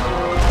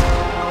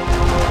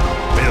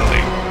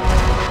 Building.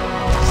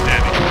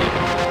 Standing by.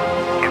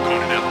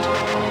 Harkonnen out.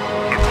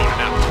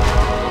 Harkonnen out.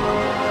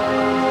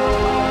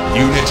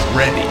 Unit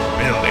ready.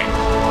 Building.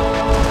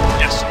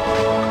 Yes, sir.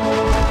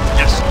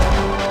 Yes, sir.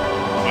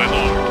 My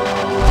lord.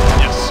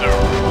 Yes, sir.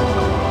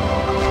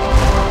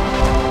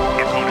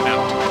 Harkonnen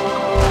out.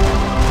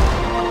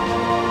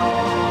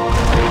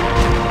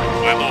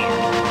 My lord.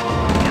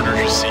 Orders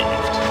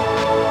received.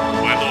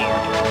 My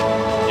lord.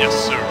 Yes,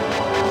 sir.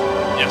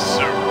 Yes,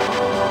 sir.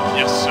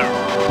 Yes, sir.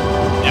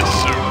 Yes,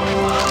 sir.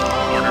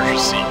 Orders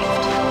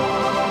received.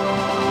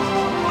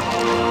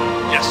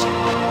 Yes, sir.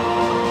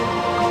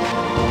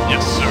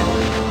 Yes, sir.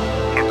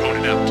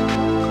 Harkonnen out.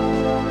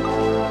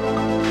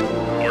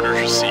 Orders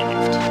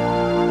received.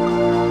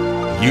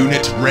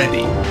 Unit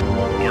ready.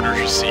 Orders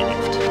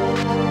received.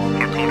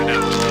 Harkonnen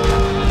out.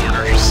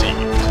 Orders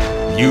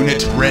received.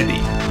 Unit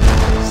ready.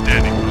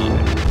 Standing by.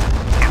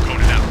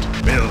 Harkonnen out.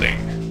 Building.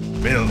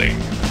 Building.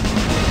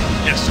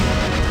 Yes, sir.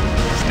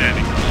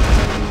 Standing by.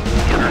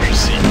 Orders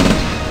received.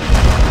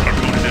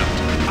 Harkonnen out.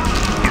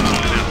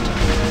 Harkonnen out.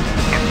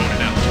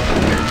 Harkonnen out.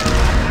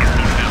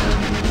 Harkonnen out.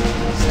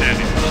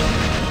 Standing by.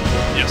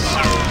 Yes,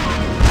 sir.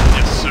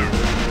 Yes, sir.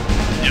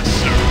 Yes,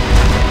 sir.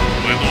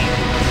 My lord.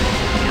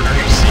 Orders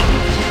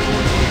received.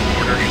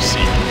 Orders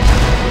received.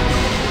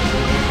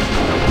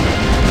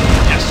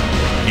 Yes, sir.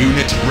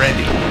 Unit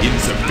ready.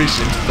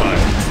 Insufficient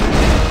funds.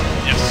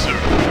 Yes, sir.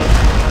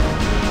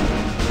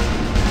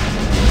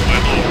 My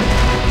lord.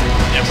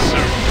 Yes,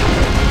 sir.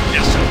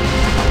 Yes, sir.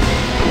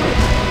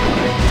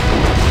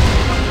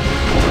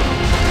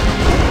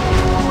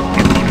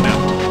 Harkonnen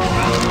out.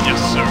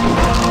 Yes, sir.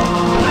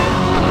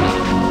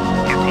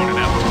 Harkonnen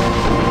out.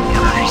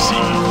 Orders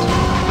received.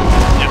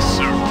 Yes,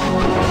 sir.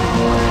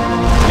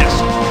 Yes,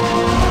 sir.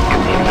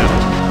 Harkonnen out.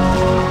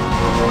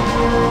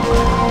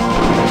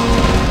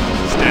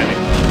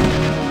 Standing.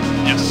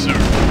 Yes, sir.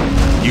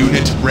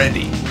 Unit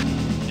ready.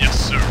 Yes,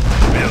 sir.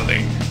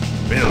 Building.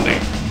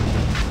 Building.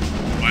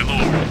 My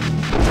lord.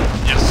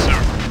 Yes, sir.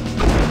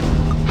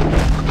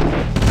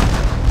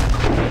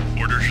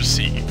 Orders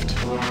received.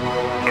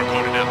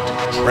 Harkonnen out.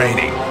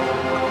 Training.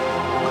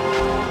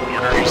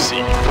 Orders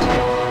received.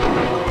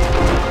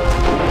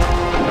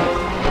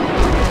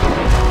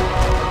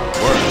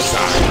 Word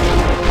side.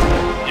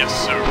 Yes,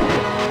 sir.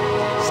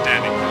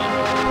 Standing by.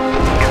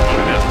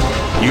 Harkonnen out.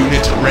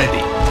 Unit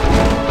ready.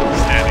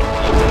 Standing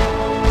by.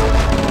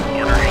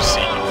 Orders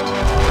received.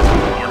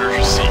 Orders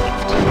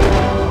received.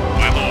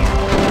 My lord.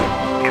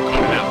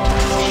 Harkonnen out.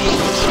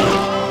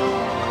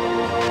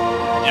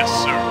 Yes,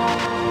 sir.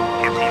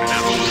 Harkonnen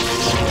out.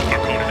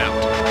 Harkonnen out.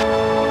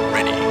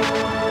 Ready.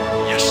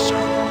 Yes,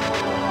 sir.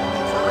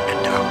 Over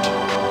and out.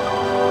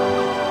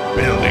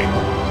 Building.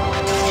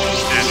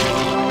 Standing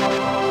by.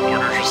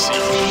 Orders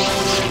received.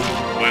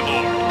 My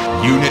lord.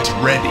 Unit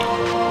ready.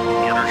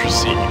 Orders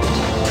received.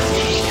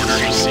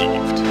 Orders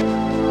received.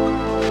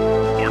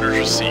 Orders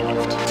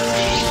received.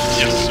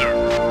 Yes, sir.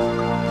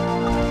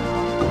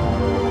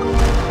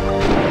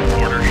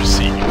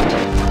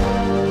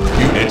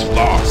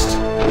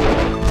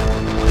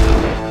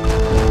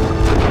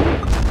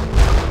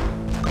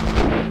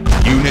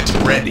 Unit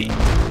ready.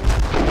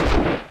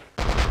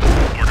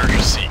 Orders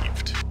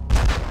received.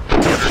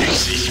 Orders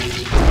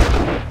received.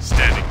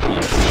 Standing by.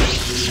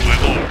 My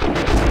lord.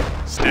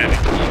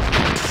 Standing by.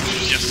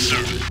 Yes,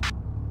 sir.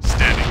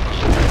 Standing by.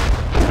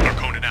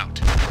 Harkonnen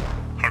out.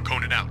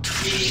 Harkonnen out.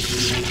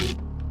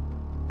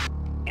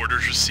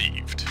 Orders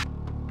received.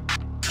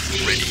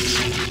 Ready.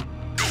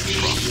 No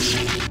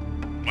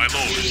problem. My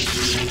lord.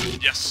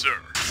 Yes, sir.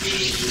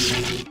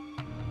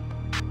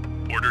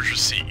 Orders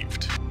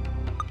received.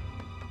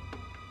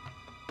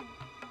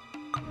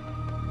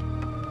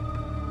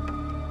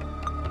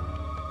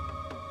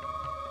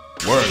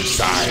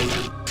 Wormside.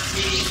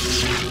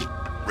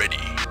 Ready.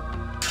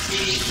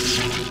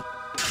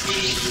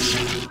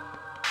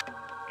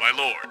 My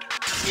lord.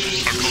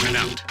 Harkonnen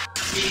out.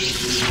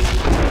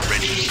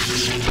 Ready.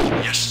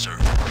 Yes, sir.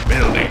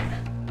 Building.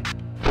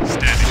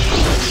 Standing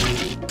by.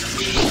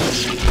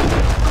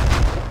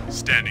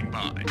 Standing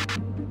by.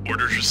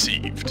 Orders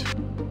received.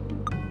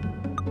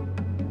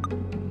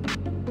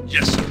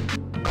 Yes, sir.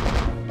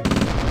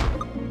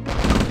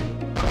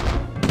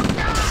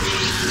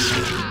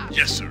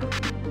 Yes, sir.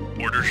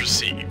 Orders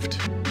received.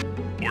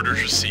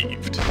 Orders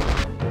received.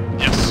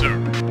 Yes, sir.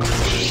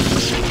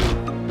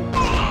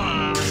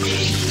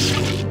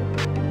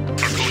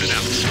 Harkonnen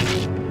out.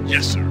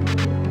 Yes, sir.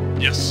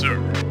 Yes, sir.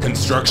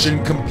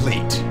 Construction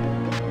complete.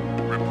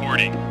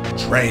 Reporting.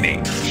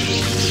 Training.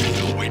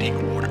 Awaiting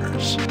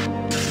orders.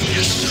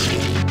 Yes, sir.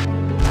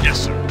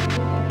 Yes, sir.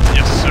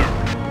 Yes, sir.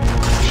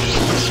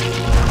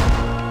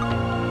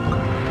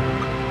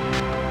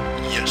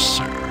 Yes,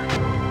 sir.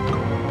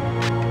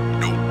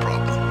 No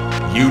problem.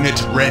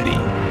 Unit ready.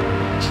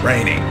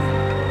 Training.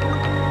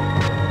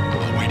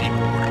 Awaiting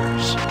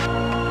orders.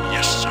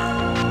 Yes, sir.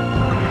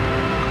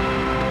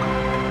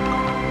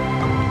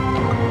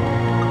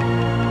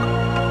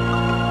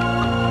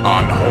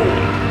 On hold.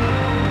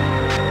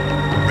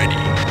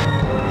 Ready.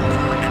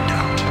 Over and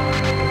out.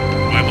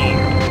 My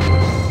lord.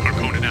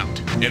 Harkonnen out.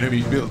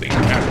 Enemy building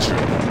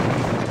captured.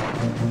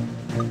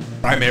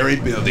 Primary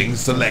building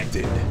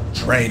selected.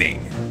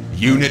 Training.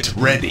 Unit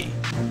ready.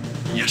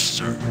 Yes,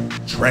 sir.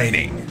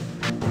 Training.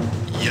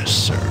 Yes,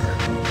 sir.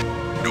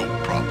 No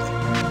problem.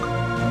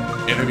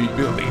 Enemy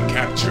building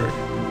captured.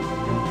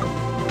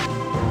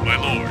 My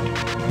lord.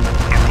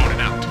 Harkonnen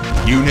out.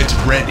 Unit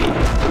ready.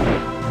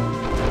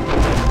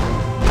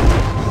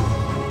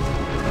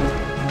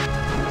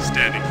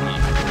 Standing by.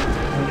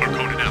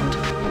 Harkonnen out.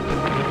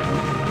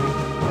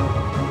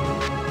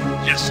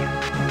 Yes, sir.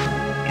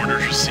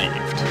 Orders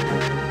received.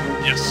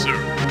 Yes, sir.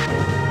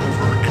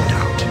 Over and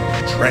out.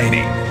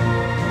 Training.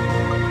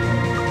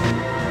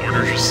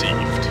 Orders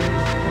received.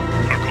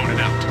 Harkonnen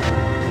out.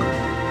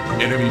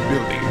 Enemy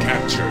building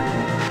captured.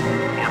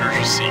 Orders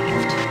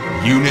received.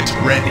 Unit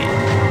ready.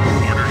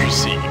 Orders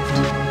received.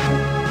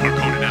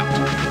 Harkonnen out.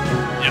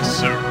 Yes,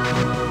 sir.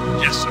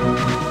 Yes, sir.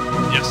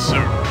 Yes,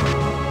 sir.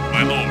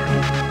 My lord.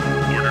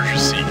 Orders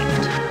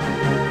received.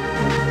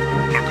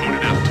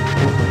 Harkonnen out.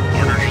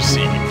 Orders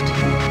received.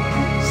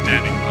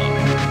 Standing by.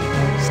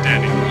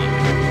 Standing by.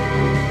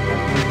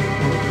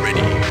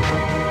 Ready.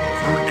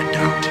 Over and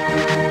out.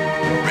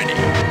 Ready.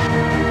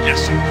 Yes,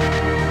 sir.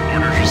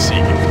 Orders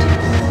received.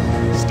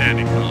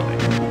 Standing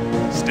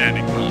by.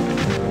 Standing by.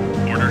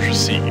 Orders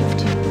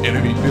received.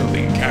 Enemy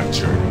building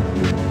captured.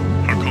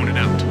 Harkonnen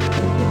out.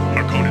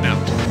 Harkonnen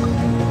out.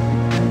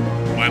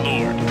 My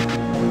lord.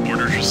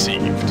 Orders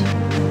received.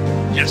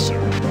 Yes, sir.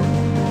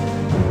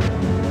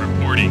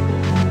 Reporting.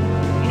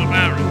 For the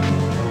Baron.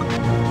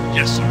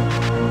 Yes, sir.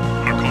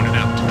 Harkonnen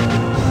out.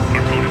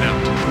 Harkonnen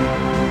out.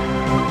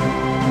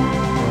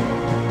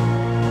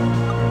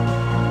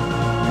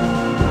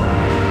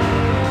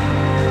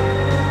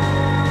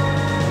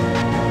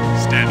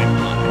 Standing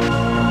by.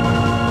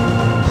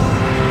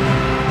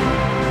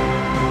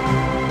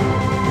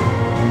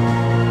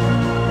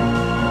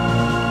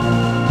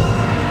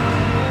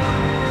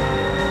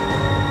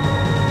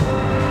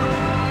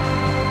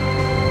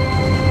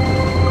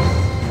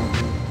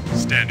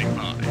 Standing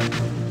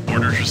by.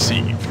 Orders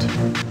received.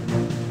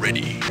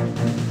 Ready.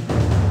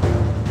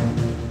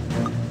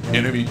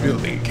 Enemy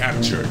building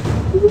captured.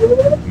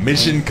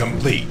 Mission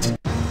complete.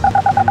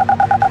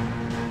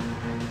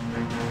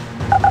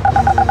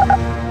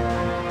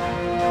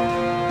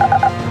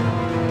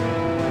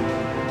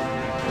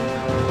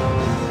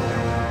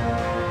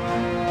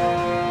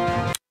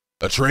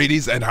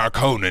 Atreides and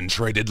Harkonnen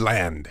traded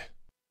land.